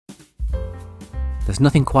There's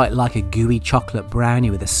nothing quite like a gooey chocolate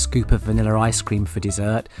brownie with a scoop of vanilla ice cream for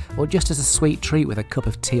dessert, or just as a sweet treat with a cup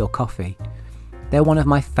of tea or coffee. They're one of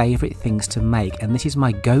my favourite things to make, and this is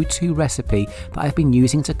my go-to recipe that I've been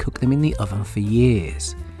using to cook them in the oven for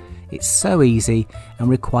years. It's so easy and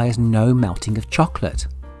requires no melting of chocolate.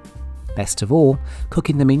 Best of all,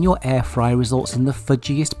 cooking them in your air fryer results in the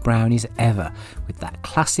fudgiest brownies ever, with that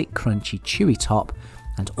classic crunchy chewy top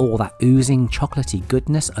and all that oozing chocolatey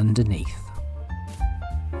goodness underneath.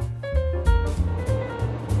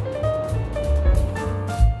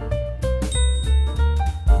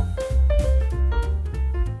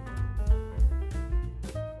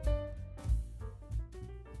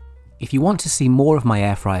 If you want to see more of my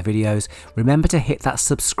air fryer videos, remember to hit that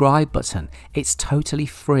subscribe button. It's totally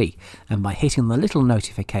free, and by hitting the little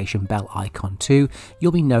notification bell icon too,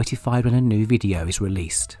 you'll be notified when a new video is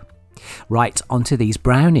released. Right, onto these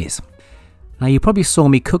brownies. Now you probably saw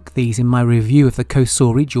me cook these in my review of the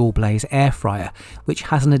Cosori Dual Blaze air fryer, which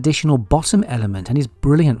has an additional bottom element and is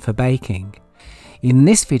brilliant for baking. In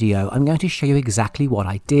this video, I'm going to show you exactly what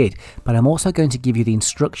I did, but I'm also going to give you the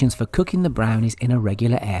instructions for cooking the brownies in a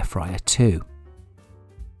regular air fryer too.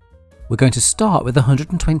 We're going to start with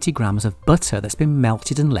 120 grams of butter that's been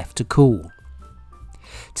melted and left to cool.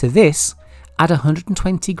 To this, add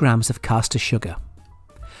 120 grams of caster sugar,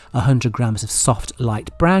 100 grams of soft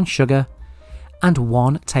light brown sugar, and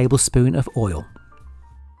 1 tablespoon of oil.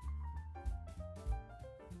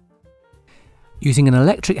 Using an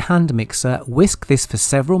electric hand mixer, whisk this for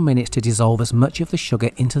several minutes to dissolve as much of the sugar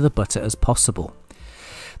into the butter as possible.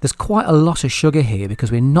 There's quite a lot of sugar here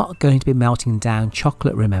because we're not going to be melting down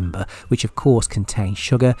chocolate, remember, which of course contains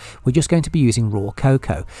sugar. We're just going to be using raw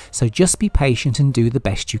cocoa, so just be patient and do the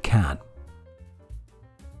best you can.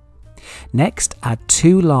 Next, add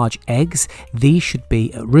 2 large eggs, these should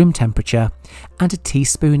be at room temperature, and a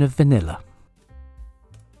teaspoon of vanilla.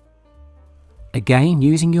 Again,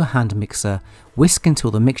 using your hand mixer, whisk until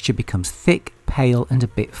the mixture becomes thick, pale and a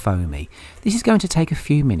bit foamy. This is going to take a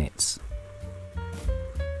few minutes.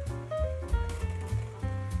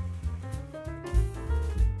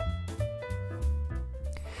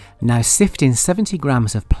 Now sift in 70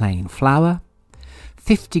 grams of plain flour,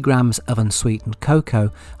 50 grams of unsweetened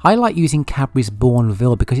cocoa. I like using Cadbury's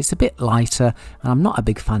Bournville because it's a bit lighter and I'm not a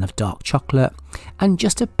big fan of dark chocolate, and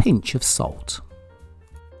just a pinch of salt.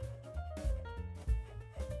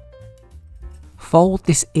 Fold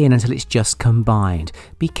this in until it's just combined.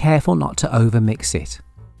 Be careful not to overmix it.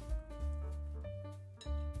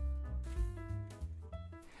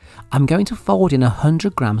 I'm going to fold in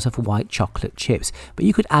 100 grams of white chocolate chips, but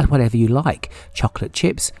you could add whatever you like. Chocolate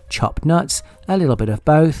chips, chopped nuts, a little bit of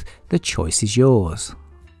both. The choice is yours.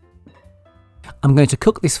 I'm going to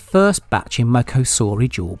cook this first batch in my Cosori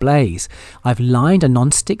Dual Blaze. I've lined a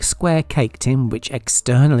non-stick square cake tin which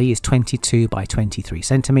externally is 22 by 23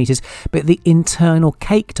 centimeters, but the internal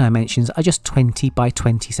cake dimensions are just 20 by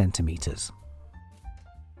 20 centimeters.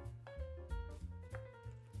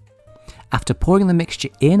 After pouring the mixture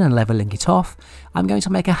in and leveling it off, I'm going to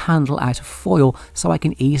make a handle out of foil so I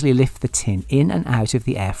can easily lift the tin in and out of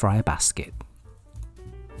the air fryer basket.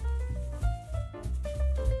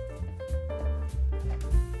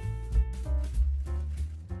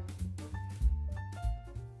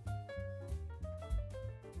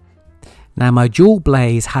 Now my Dual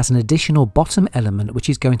Blaze has an additional bottom element which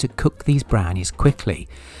is going to cook these brownies quickly.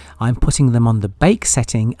 I'm putting them on the bake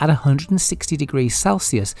setting at 160 degrees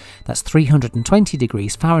Celsius, that's 320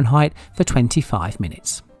 degrees Fahrenheit, for 25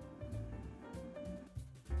 minutes.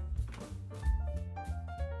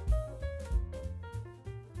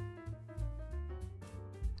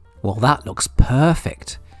 Well, that looks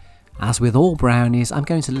perfect. As with all brownies, I'm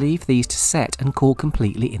going to leave these to set and cool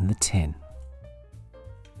completely in the tin.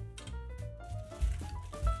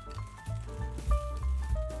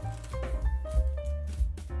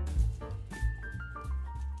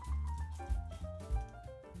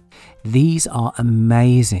 These are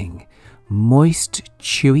amazing, moist,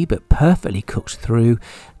 chewy but perfectly cooked through,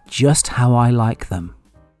 just how I like them.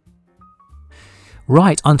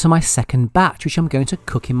 Right, onto my second batch, which I'm going to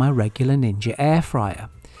cook in my regular Ninja air fryer.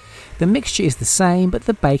 The mixture is the same, but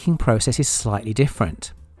the baking process is slightly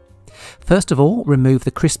different. First of all, remove the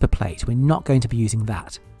crisper plate. We're not going to be using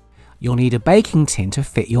that. You'll need a baking tin to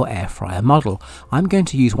fit your air fryer model. I'm going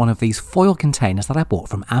to use one of these foil containers that I bought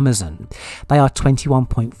from Amazon. They are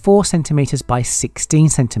 21.4 centimeters by 16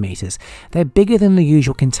 centimeters. They're bigger than the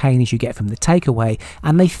usual containers you get from the takeaway,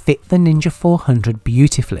 and they fit the Ninja AF400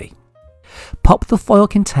 beautifully. Pop the foil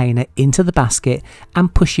container into the basket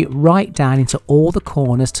and push it right down into all the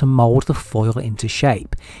corners to mould the foil into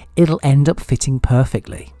shape. It'll end up fitting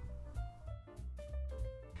perfectly.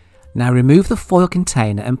 Now remove the foil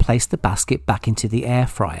container and place the basket back into the air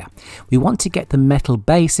fryer. We want to get the metal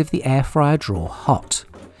base of the air fryer drawer hot.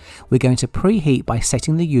 We're going to preheat by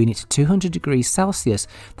setting the unit to 200 degrees Celsius,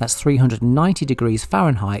 that's 390 degrees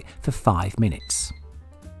Fahrenheit, for 5 minutes.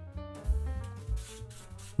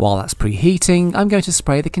 While that's preheating, I'm going to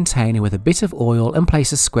spray the container with a bit of oil and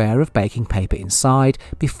place a square of baking paper inside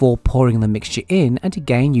before pouring the mixture in, and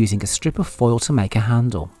again using a strip of foil to make a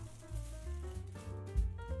handle.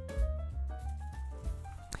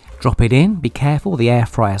 Drop it in, be careful, the air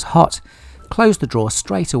fryer's hot. Close the drawer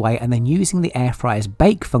straight away, and then using the air fryer's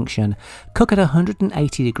bake function, cook at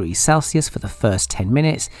 180 degrees Celsius for the first 10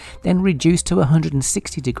 minutes, then reduce to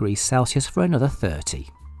 160 degrees Celsius for another 30.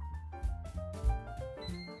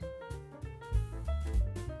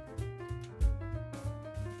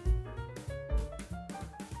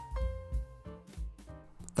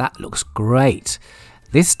 That looks great.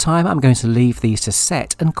 This time I'm going to leave these to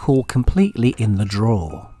set and cool completely in the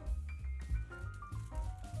drawer.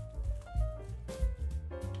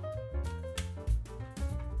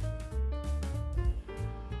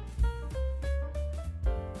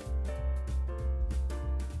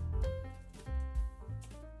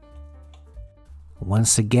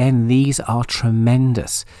 Once again, these are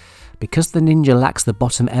tremendous. Because the Ninja lacks the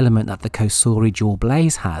bottom element that the Cosori Dual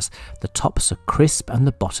Blaze has, the tops are crisp and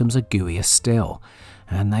the bottoms are gooier still,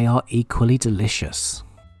 and they are equally delicious.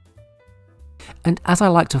 And as I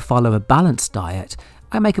like to follow a balanced diet,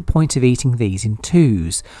 I make a point of eating these in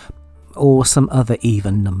twos, or some other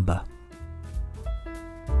even number.